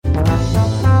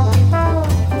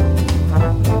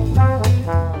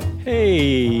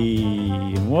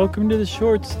welcome to the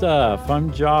Short Stuff.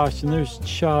 I'm Josh, and there's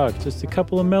Chuck, just a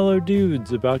couple of mellow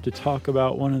dudes about to talk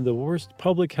about one of the worst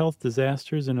public health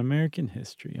disasters in American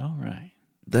history. All right.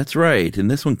 That's right,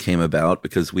 and this one came about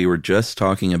because we were just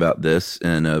talking about this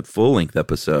in a full-length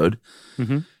episode,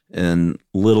 and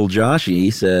little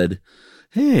Joshy said,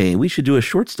 hey, we should do a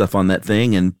Short Stuff on that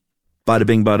thing, and bada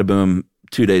bing, bada boom,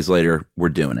 2 days later, we're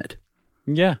doing it.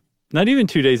 Yeah, not even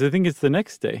 2 days. I think it's the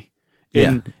next day.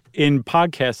 In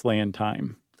podcast land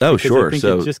time. Oh, sure. I think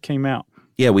it just came out.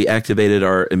 Yeah, we activated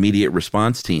our immediate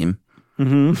response team,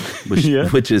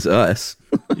 which is us.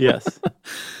 Yes.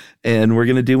 And we're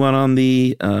going to do one on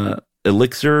the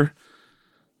elixir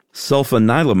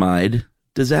sulfanilamide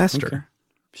disaster. Okay.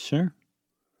 Sure.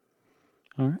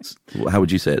 All right. How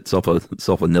would you say it?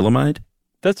 Sulfanilamide?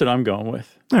 That's what I'm going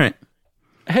with. All right.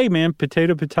 Hey, man,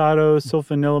 potato,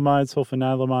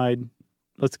 sulfanilamide.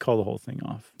 Let's call the whole thing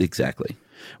off. Exactly.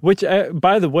 Which,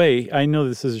 by the way, I know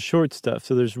this is a Short Stuff,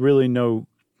 so there's really no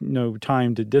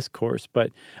time to discourse,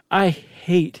 but I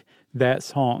hate that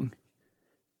song.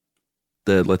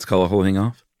 The Let's Call the Whole Thing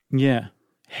Off? Yeah.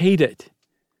 Hate it.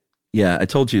 Yeah, I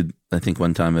told you, I think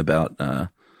one time about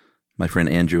my friend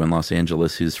Andrew in Los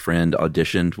Angeles, whose friend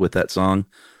auditioned with that song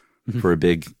for a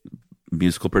big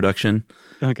musical production.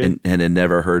 Okay. And had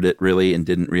never heard it really and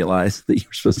didn't realize that you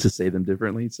were supposed to say them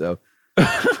differently, so...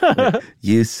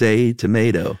 You say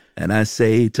tomato, and I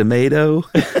say tomato.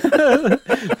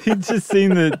 You just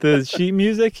seen the sheet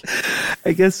music?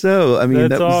 I guess so. I mean,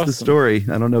 That's that was awesome. the story.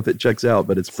 I don't know if it checks out,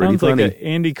 but it's pretty Sounds funny. Like an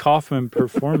Andy Kaufman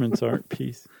performance art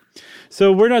piece.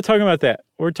 So we're not talking about that.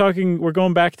 We're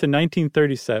going back to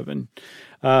 1937.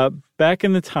 Back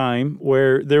in the time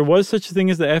where there was such a thing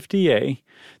as the FDA,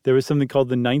 there was something called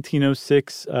the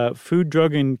 1906 Food,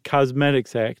 Drug, and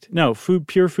Cosmetics Act. No,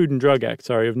 Pure Food and Drug Act,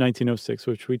 of 1906,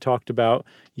 which we talked about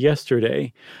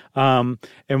yesterday. And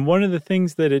one of the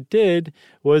things that it did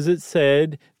was it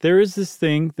said there is this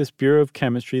thing, this Bureau of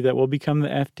Chemistry that will become the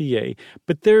FDA,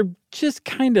 but they're just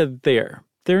kind of there.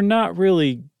 They're not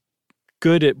really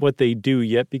good at what they do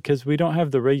yet because we don't have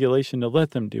the regulation to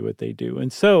let them do what they do.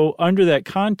 And so under that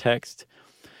context,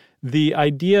 the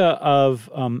idea of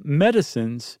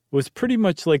medicines was pretty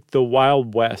much like the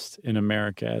Wild West in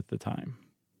America at the time.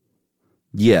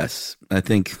 Yes, I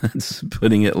think that's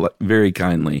putting it very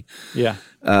kindly. Yeah.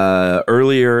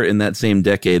 Earlier in that same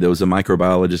decade, there was a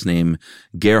microbiologist named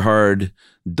Gerhard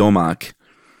Domach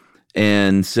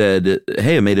and said,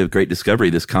 hey, I made a great discovery.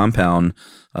 This compound,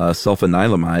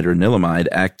 sulfanilamide or nilamide,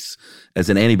 acts as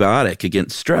an antibiotic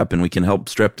against strep, and we can help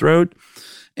strep throat.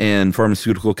 And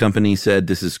pharmaceutical company said,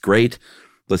 this is great.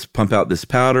 Let's pump out this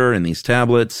powder and these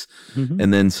tablets.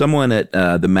 And then someone at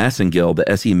the Massengill, the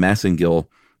S.E. Massengill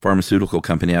pharmaceutical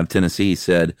company out of Tennessee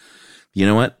said, you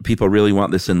know what? People really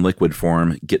want this in liquid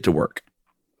form. Get to work.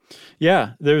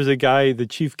 Yeah, there was a guy, the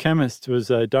chief chemist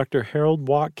was Dr. Harold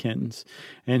Watkins,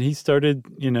 and he started,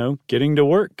 getting to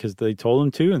work because they told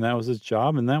him to, and that was his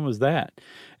job, and that was that.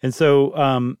 And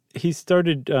so he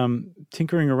started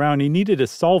tinkering around. He needed a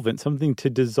solvent, something to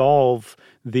dissolve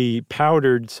the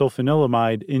powdered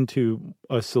sulfanilamide into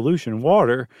a solution,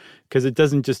 water, because it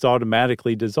doesn't just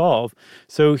automatically dissolve.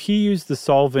 So he used the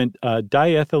solvent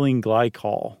diethylene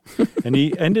glycol, and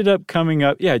he ended up coming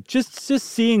up, just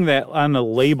seeing that on a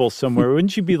label somewhere,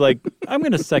 wouldn't you be like, I'm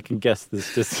going to second guess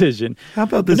this decision? How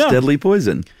about this deadly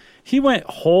poison? He went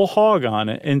whole hog on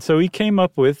it, and so he came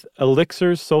up with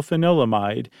elixir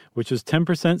sulfanilamide, which was 10%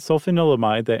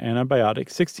 sulfanilamide, the antibiotic,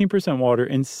 16% water,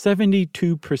 and 72%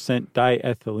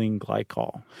 diethylene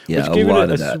glycol. Yeah, which gave a lot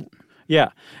of that. Yeah,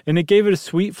 and it gave it a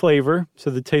sweet flavor,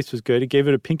 so the taste was good. It gave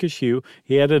it a pinkish hue.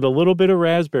 He added a little bit of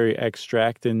raspberry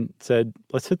extract and said,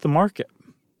 let's hit the market.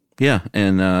 Yeah,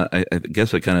 and I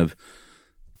guess I kind of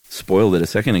spoiled it a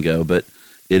second ago, but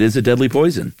it is a deadly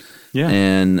poison. Yeah.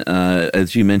 And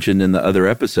as you mentioned in the other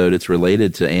episode, it's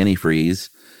related to antifreeze,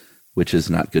 which is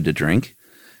not good to drink.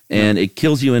 And it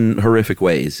kills you in horrific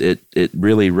ways. It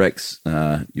really wrecks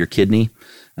your kidney.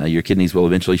 Your kidneys will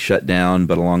eventually shut down,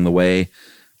 but along the way,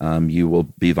 you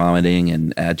will be vomiting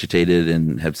and agitated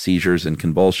and have seizures and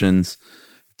convulsions,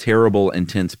 terrible,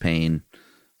 intense pain,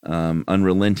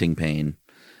 unrelenting pain.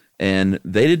 And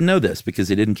they didn't know this because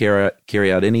they didn't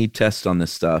carry out any tests on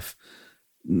this stuff.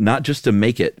 Not just to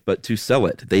make it, but to sell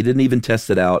it. They didn't even test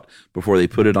it out before they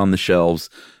put it on the shelves,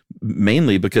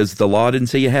 mainly because the law didn't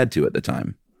say you had to at the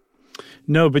time.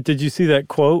 No, but did you see that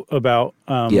quote about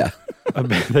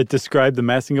that described the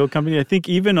Massengill company? I think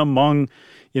even among,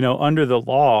 under the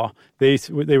law, they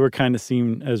were kind of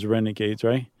seen as renegades,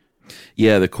 right?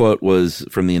 Yeah, the quote was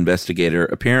from the investigator.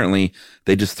 Apparently,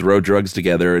 they just throw drugs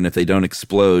together, and if they don't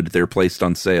explode, they're placed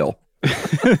on sale.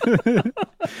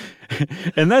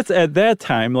 And that's at that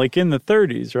time, like in the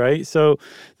 30s, right? So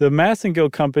the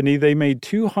Massengill Company, they made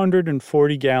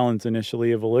 240 gallons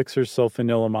initially of elixir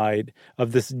sulfanilamide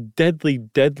of this deadly,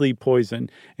 deadly poison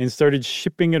and started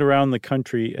shipping it around the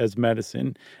country as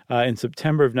medicine in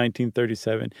September of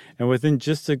 1937. And within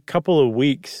just a couple of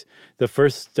weeks, the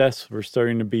first deaths were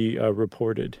starting to be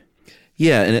reported.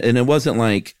 Yeah, and it wasn't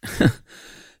like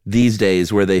these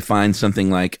days where they find something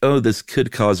like, oh, this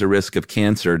could cause a risk of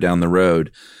cancer down the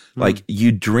road. Like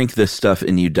you drink this stuff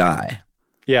and you die.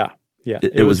 Yeah.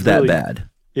 It was that really bad.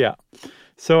 Yeah.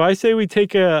 So I say we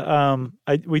take a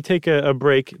break.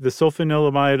 The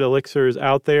sulfanilamide elixir is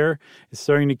out there. It's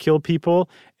starting to kill people,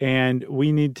 and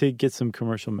we need to get some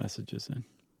commercial messages in.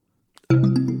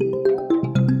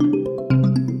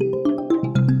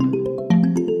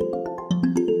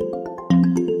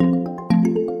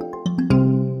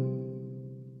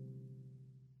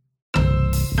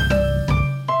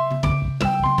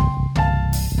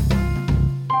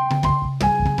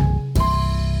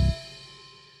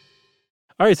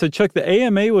 All right, so Chuck, the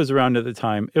AMA was around at the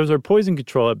time. It was our poison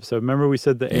control episode. Remember we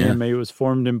said the AMA was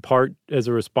formed in part as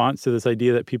a response to this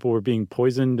idea that people were being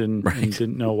poisoned and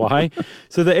didn't know why.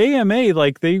 So the AMA,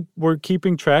 like, they were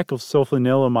keeping track of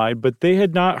sulfanilamide, but they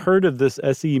had not heard of this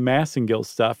S.E. Massengill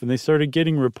stuff, and they started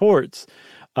getting reports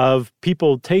of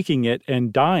people taking it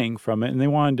and dying from it, and they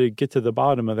wanted to get to the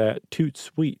bottom of that toot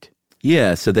sweet.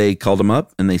 Yeah, so they called them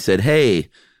up, and they said, hey,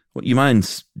 you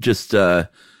mind just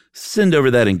send over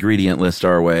that ingredient list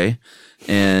our way.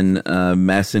 And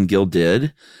Massengill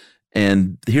did.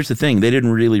 And here's the thing. They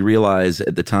didn't really realize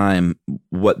at the time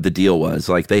what the deal was.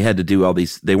 Like, they had to do all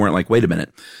these. They weren't like, wait a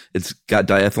minute, it's got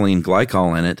diethylene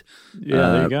glycol in it.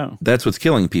 Yeah, there you go. That's what's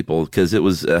killing people, because it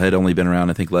was had only been around,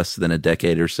 I think, less than a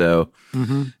decade or so.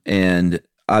 Mm-hmm. And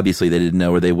obviously they didn't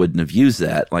know, or they wouldn't have used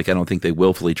that. Like, I don't think they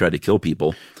willfully tried to kill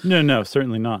people. No,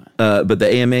 certainly not. But the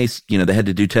AMAs, they had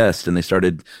to do tests, and they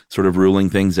started sort of ruling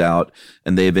things out.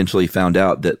 And they eventually found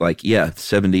out that,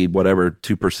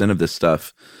 2% of this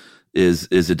stuff is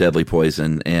a deadly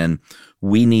poison. And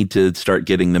we need to start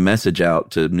getting the message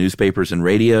out to newspapers and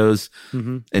radios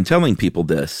and telling people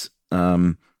this.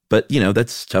 But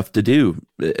that's tough to do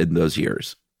in those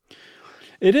years.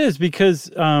 It is, because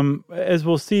as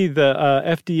we'll see, the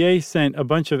FDA sent a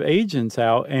bunch of agents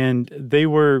out, and they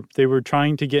were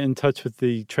trying to get in touch with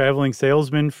the traveling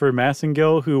salesmen for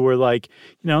Massengill, who were like,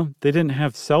 they didn't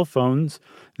have cell phones.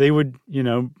 They would,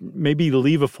 maybe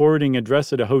leave a forwarding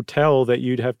address at a hotel that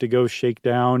you'd have to go shake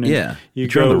down. And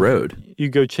you're on the road. You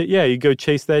go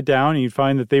chase that down, and you'd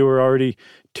find that they were already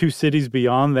 2 cities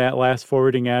beyond that last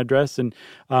forwarding address, and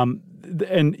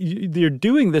you're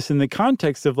doing this in the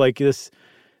context of like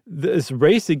this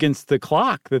race against the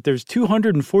clock, that there's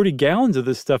 240 gallons of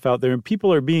this stuff out there and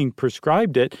people are being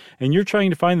prescribed it, and you're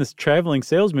trying to find this traveling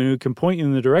salesman who can point you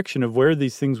in the direction of where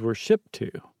these things were shipped to.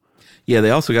 Yeah, they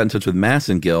also got in touch with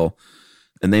Massengill,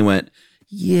 and they went,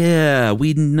 yeah,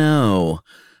 we know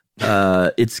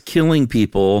it's killing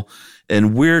people,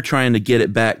 and we're trying to get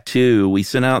it back too. We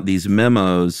sent out these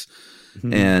memos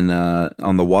and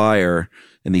on the wire,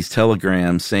 and these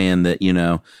telegrams saying that,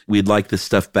 we'd like this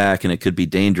stuff back and it could be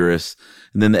dangerous.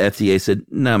 And then the FDA said,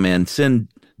 no, man, send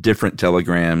different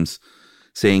telegrams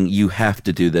saying you have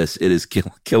to do this. It is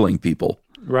killing people.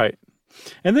 Right.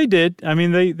 And they did. I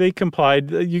mean, they complied.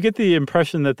 You get the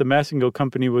impression that the Massengill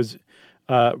Company was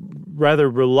rather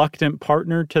reluctant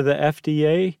partner to the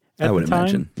FDA at the time. I would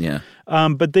imagine, yeah.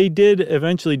 But they did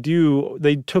eventually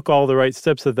they took all the right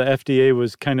steps that the FDA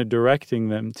was kind of directing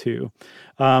them to.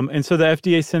 And so the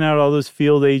FDA sent out all those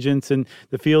field agents, and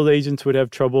the field agents would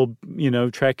have trouble,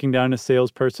 tracking down a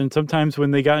salesperson. Sometimes when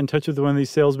they got in touch with one of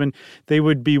these salesmen, they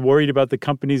would be worried about the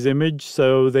company's image,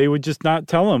 so they would just not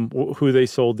tell them who they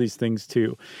sold these things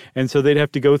to. And so they'd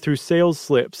have to go through sales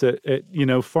slips at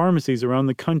pharmacies around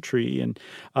the country. And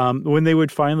when they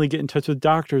would finally get in touch with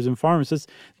doctors and pharmacists,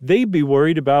 they'd be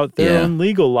worried about their own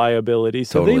legal liability,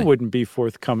 so they wouldn't be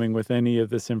forthcoming with any of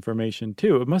this information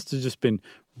too. It must have just been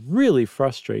really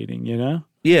frustrating,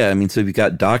 Yeah, I mean, so you've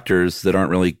got doctors that aren't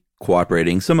really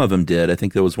cooperating. Some of them did. I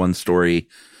think there was one story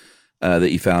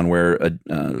that you found where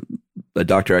a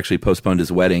doctor actually postponed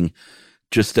his wedding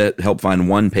just to help find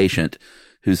one patient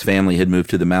whose family had moved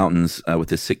to the mountains with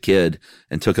his sick kid,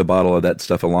 and took a bottle of that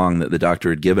stuff along that the doctor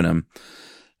had given him.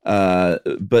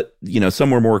 But, some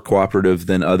were more cooperative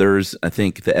than others. I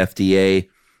think the FDA,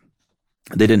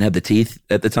 they didn't have the teeth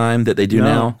at the time that they do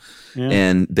now,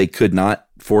 and they could not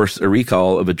force a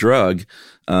recall of a drug.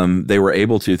 They were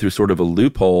able to through sort of a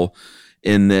loophole,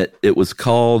 in that it was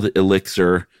called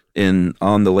elixir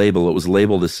on the label. It was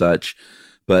labeled as such,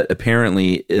 but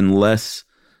apparently unless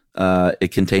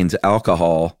it contains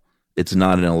alcohol, it's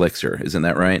not an elixir. Isn't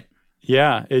that right?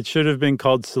 Yeah, it should have been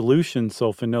called solution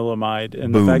sulfanilamide.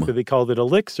 And Boom. The fact that they called it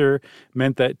elixir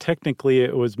meant that technically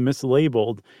it was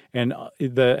mislabeled. And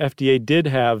the FDA did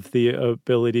have the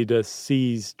ability to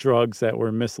seize drugs that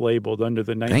were mislabeled under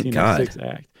the 1906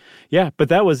 Act. Yeah, but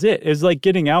that was it. It was like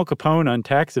getting Al Capone on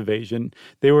tax evasion.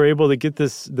 They were able to get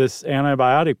this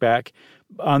antibiotic back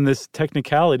on this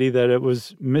technicality that it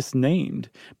was misnamed,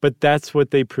 but that's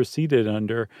what they proceeded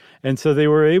under. And so they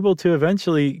were able to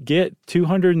eventually get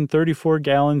 234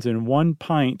 gallons in 1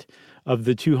 pint of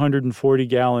the 240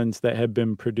 gallons that had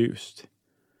been produced.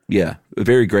 Yeah, a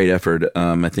very great effort.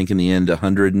 I think in the end,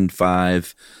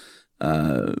 105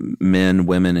 men,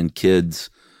 women, and kids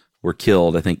were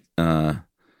killed. I think,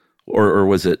 or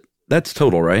was it? That's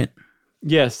total, right?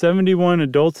 Yeah, 71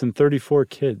 adults and 34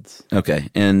 kids. Okay,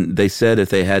 and they said if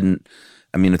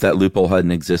that loophole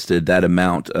hadn't existed, that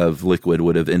amount of liquid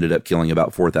would have ended up killing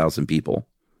about 4,000 people.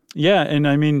 Yeah, and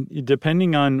I mean,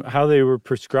 depending on how they were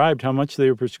prescribed, how much they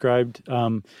were prescribed,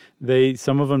 some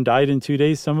of them died in 2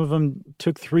 days, some of them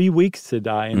took 3 weeks to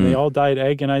die, and they all died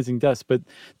agonizing deaths. But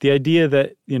the idea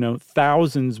that,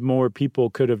 thousands more people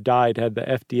could have died had the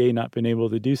FDA not been able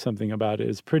to do something about it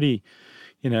is pretty,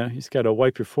 you just got to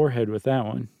wipe your forehead with that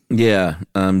one. Yeah,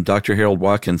 Dr. Harold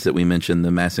Watkins that we mentioned, the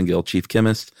Massengill chief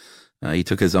chemist, he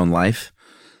took his own life.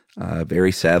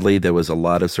 Very sadly, there was a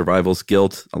lot of survival's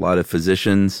guilt. A lot of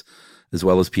physicians, as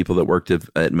well as people that worked at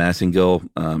Massengill,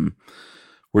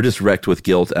 were just wrecked with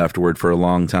guilt afterward for a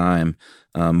long time.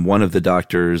 One of the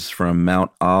doctors from Mount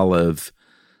Olive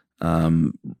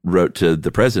wrote to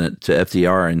the president, to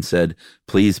FDR, and said,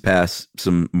 please pass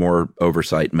some more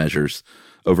oversight measures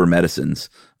over medicines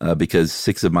because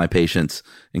 6 of my patients,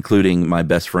 including my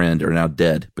best friend, are now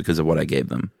dead because of what I gave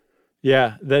them.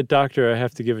 Yeah, that doctor, I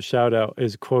have to give a shout out,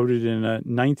 is quoted in a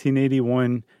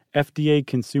 1981 FDA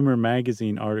Consumer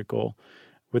Magazine article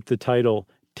with the title,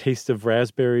 Taste of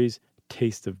Raspberries,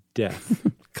 Taste of Death.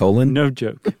 Colon? No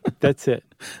joke. That's it.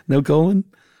 No colon?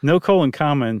 No colon,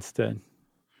 comma instead.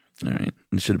 All right.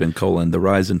 It should have been colon, the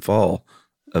rise and fall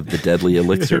of the deadly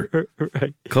elixir.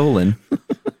 Right. Colon.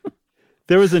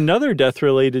 There was another death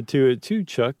related to it too,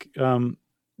 Chuck.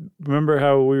 Remember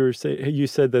how you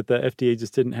said that the FDA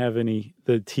just didn't have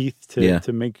the teeth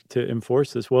to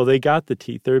enforce this. Well, they got the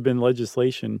teeth. There had been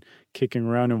legislation kicking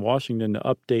around in Washington to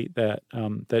update that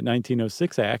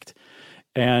 1906 Act.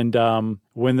 And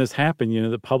when this happened,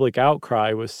 the public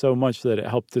outcry was so much that it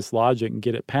helped dislodge it and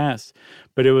get it passed.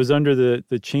 But it was under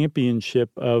the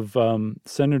championship of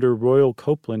Senator Royal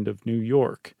Copeland of New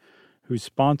York, who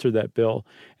sponsored that bill.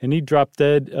 And he dropped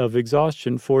dead of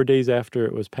exhaustion 4 days after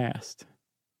it was passed.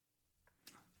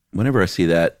 Whenever I see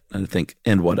that, I think,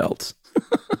 and what else?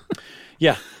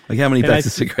 Yeah. Like, how many packs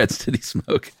of cigarettes did he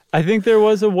smoke? I think there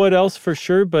was a what else for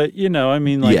sure, but,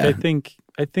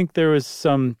 I think there was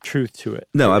some truth to it.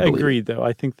 No, I believe. Agreed, though.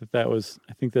 I think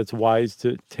that's wise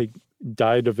to take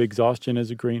diet of exhaustion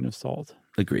as a grain of salt.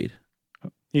 Agreed.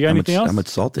 You got anything else? How much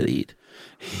salt did he eat?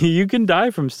 You can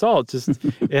die from salt. Just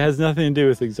it has nothing to do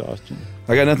with exhaustion.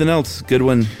 I got nothing else. Good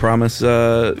one. Promise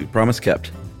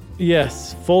kept.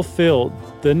 Yes, fulfilled.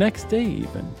 The next day,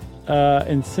 even.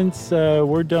 And since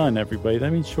we're done, everybody,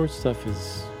 that means Short Stuff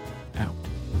is out.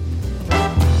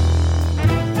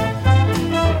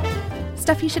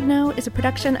 Stuff You Should Know is a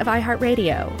production of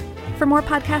iHeartRadio. For more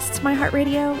podcasts from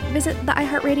iHeartRadio, visit the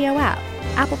iHeartRadio app,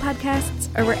 Apple Podcasts,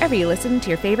 or wherever you listen to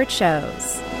your favorite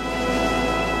shows.